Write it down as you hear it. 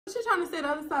She's trying to say the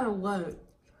other side of what?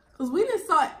 Because we done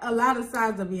saw a lot of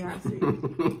sides of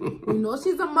Beyonce. We know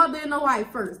she's a mother and a wife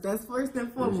first. That's first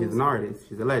and foremost. She's an artist.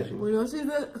 She's a legend. We know she's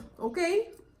a... Okay?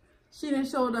 She done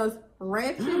showed us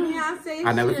ratchet Beyonce.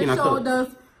 I never she seen done her showed us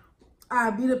I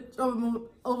beat up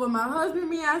over my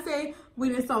husband Beyonce. We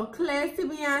done saw classy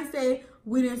Beyonce.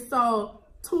 We done saw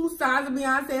two sides of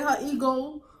Beyonce, her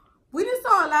ego. We done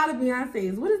saw a lot of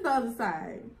Beyonces. What is the other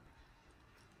side?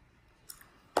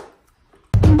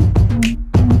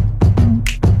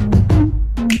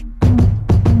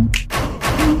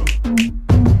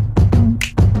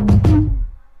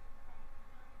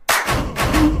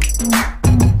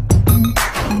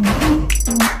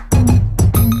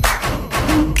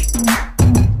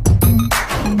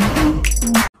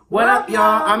 What up,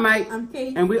 y'all? I'm Mike, I'm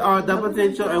Kate, and we are The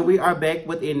Potential, and we are back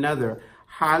with another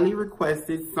highly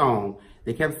requested song.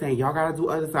 They kept saying, y'all gotta do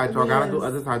other side, y'all gotta do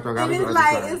other side, y'all gotta do other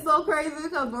side. It's so crazy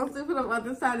because once they put up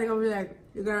other side, they're gonna be like,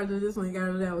 you gotta do this one, you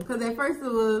gotta do that one. Because at first it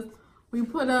was, we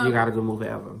put up... You gotta do Move It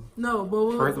Ever. No,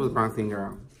 but... First it was Bronxine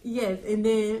Girl. Yes, and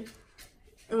then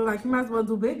it was like, you might as well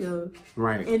do Bigger.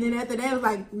 Right. And then after that, it was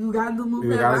like, you gotta do Move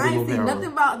It Ever. I ain't seen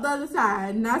nothing about the other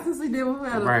side. Not since we did Move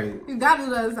It Ever. Right. You gotta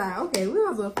do the other side. Okay, we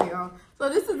might as well figure out. So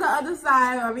this is the other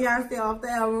side of Beyonce off the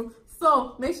album.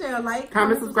 So make sure you like,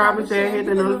 comment, subscribe, and share. Hit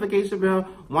the notification bell.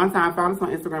 One time, follow us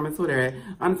on Instagram and Twitter at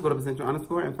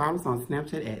 _ThePotential_ and follow us on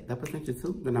Snapchat at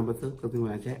ThePotential2, the number 2, because we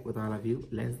want to chat with all of you.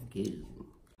 Let's go.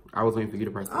 I was waiting for you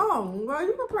to press it. Oh, well,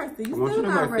 you can press it. I want you to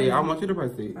press it. I want you to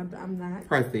press it. I'm not.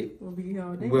 Press it. We'll be here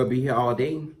all day. We'll be here all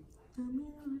day.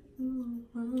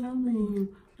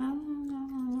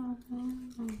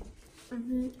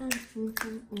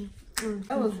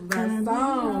 That was my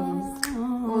songs.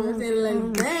 Oh, say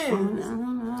let's dance.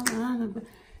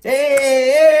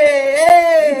 Hey!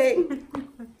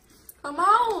 Come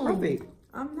on. Perfect.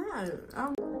 I'm not.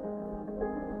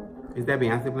 Is that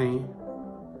Beyonce playing?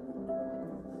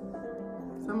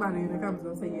 Somebody in the comments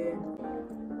gonna say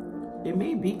yeah. It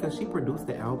may be because she produced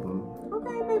the album.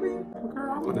 Okay, maybe.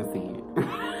 Girl, I want to see it.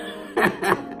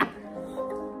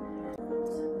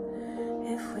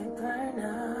 If we burn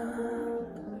up,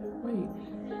 Wait.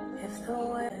 if the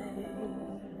way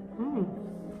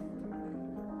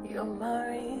you're my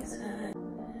reason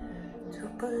to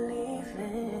believe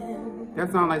in.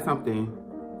 That sounds like something.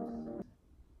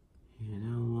 You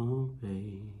know, won't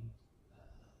be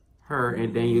her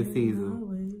and Daniel Caesar.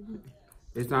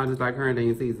 It sounds just like her and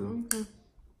Daniel Caesar.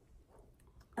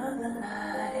 Another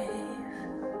life,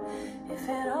 if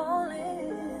it all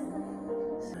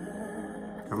ends.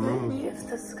 Come on. If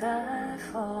the sky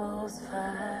falls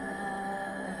fire,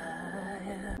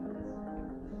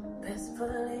 best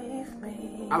believe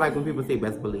me. I like when people say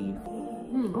best believe.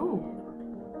 Oh.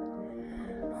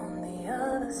 On the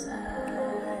other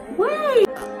side. Wait!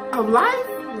 Of life?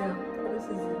 Yeah, this is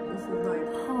like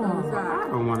Oh, I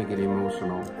don't want to get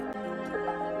emotional.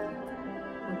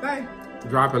 okay.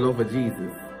 Drop it low for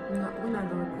Jesus. No, we're not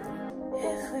doing that.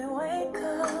 If we wake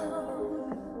up,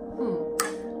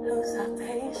 lose our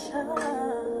patience.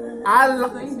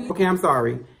 Okay, I'm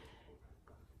sorry.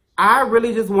 I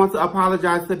really just want to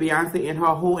apologize to Beyonce and her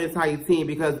whole entire team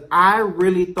because I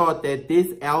really thought that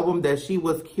this album that she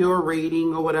was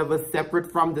curating or whatever,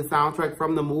 separate from the soundtrack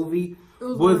from the movie,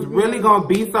 was really going to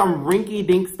be some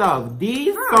rinky-dink stuff.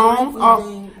 These songs are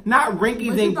not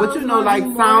rinky-dink, but you know, like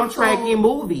soundtracky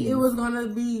movies. It was going to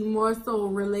be more so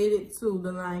related to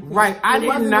the Lion King. Right, It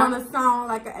wasn't going to sound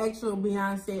like an actual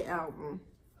Beyonce album.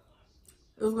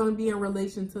 It was going to be in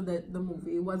relation to the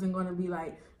movie. It wasn't going to be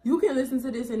like, you can listen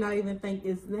to this and not even think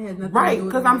it has nothing to do with right,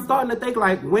 because I'm starting to think,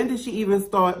 like, when did she even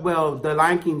start? Well, the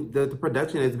Lion King, the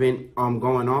production has been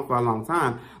going on for a long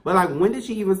time. But, like, when did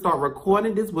she even start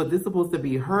recording this? Was this supposed to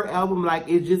be her album? Like,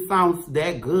 it just sounds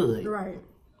that good. Right.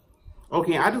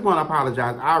 Okay, I just want to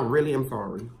apologize. I really am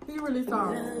sorry. He really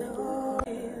sorry.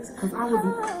 Because I was...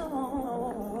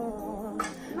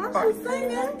 Not you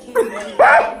singing.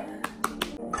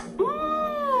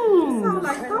 Sound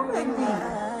like throwback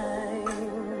beat.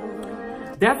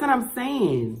 That's what I'm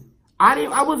saying.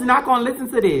 I was not gonna listen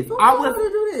to this. Who told her to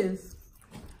do this?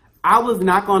 I was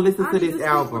not gonna listen to this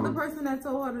album. The person that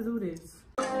told her to do this.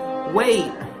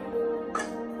 Wait.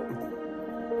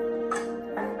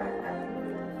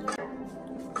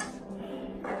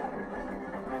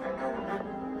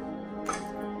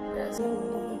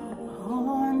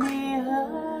 On the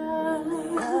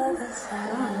other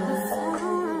side.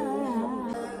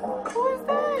 Who is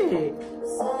that?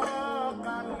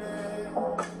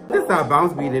 This is our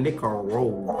bounce beat and it can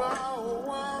roll.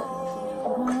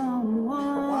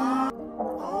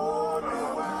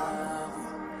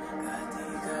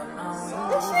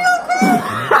 Is she okay?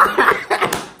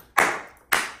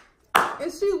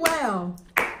 well.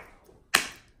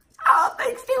 I don't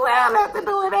think she well after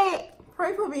doing that.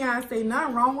 Pray for Beyonce.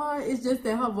 Nothing wrong with her. It's just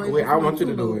that her voice. Wait, I want you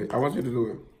to do it. I want you to do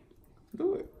it.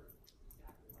 Do it.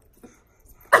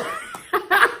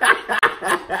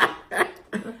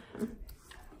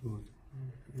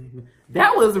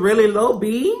 That was really low,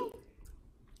 B.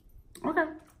 Okay.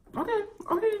 Okay.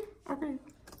 Okay. Okay.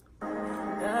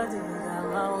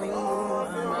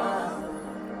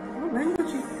 What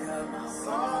language you?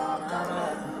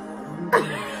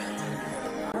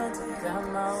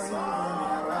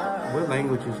 What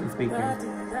language is she speaking?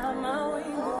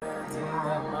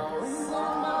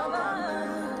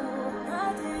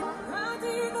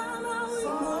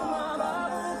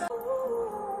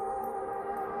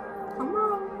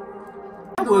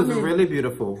 That was really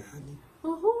beautiful.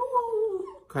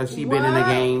 Cause she been in the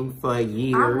game for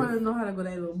years. I want to know how to go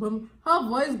that low, but her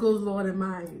voice goes lower than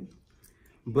mine.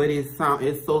 But it's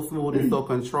so smooth and so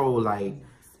controlled, like.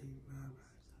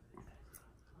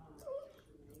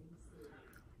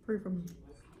 Pray for me.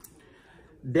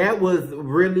 That was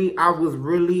really, I was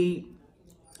really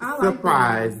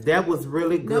surprised. That was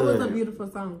really good. That was a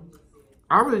beautiful song.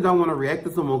 I really don't want to react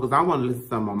to some more because I want to listen to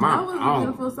some of mine. That was a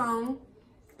beautiful song,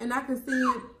 and I could see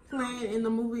it playing in the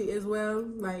movie as well.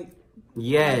 Like,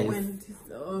 yes, when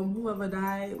whoever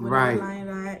died, when right, the lion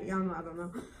died. Y'all know, I don't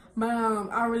know. But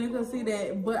I really could see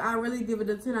that. But I really give it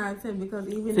a 10 out of 10 because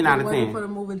even if it wasn't for the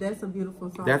movie, that's a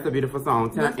beautiful song. That's a beautiful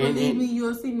song. Just believe me,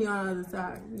 you'll see me on the other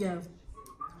side. Yeah.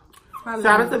 Shout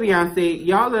out to Beyonce.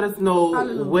 Y'all let us know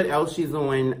what else she's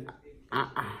doing.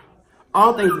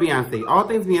 All things Beyonce. All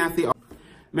things Beyonce.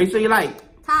 Make sure you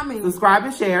like, comment, subscribe,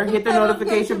 and share. Hit the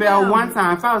notification bell one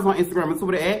time. Follow us on Instagram and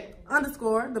Twitter at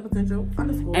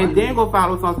 _the_potential_. And then go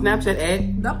follow us on Snapchat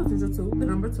at the potential 2, the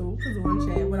number 2, because we want to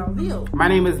chat without Leo. My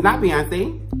name is not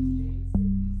Beyonce.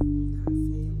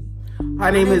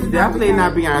 Her name is definitely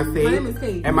not Beyonce. My name is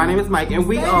Kate. And my name is Mike. And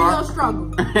we are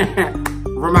struggle.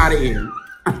 Ramada Inn.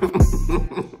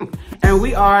 And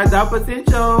we are The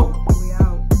Potential.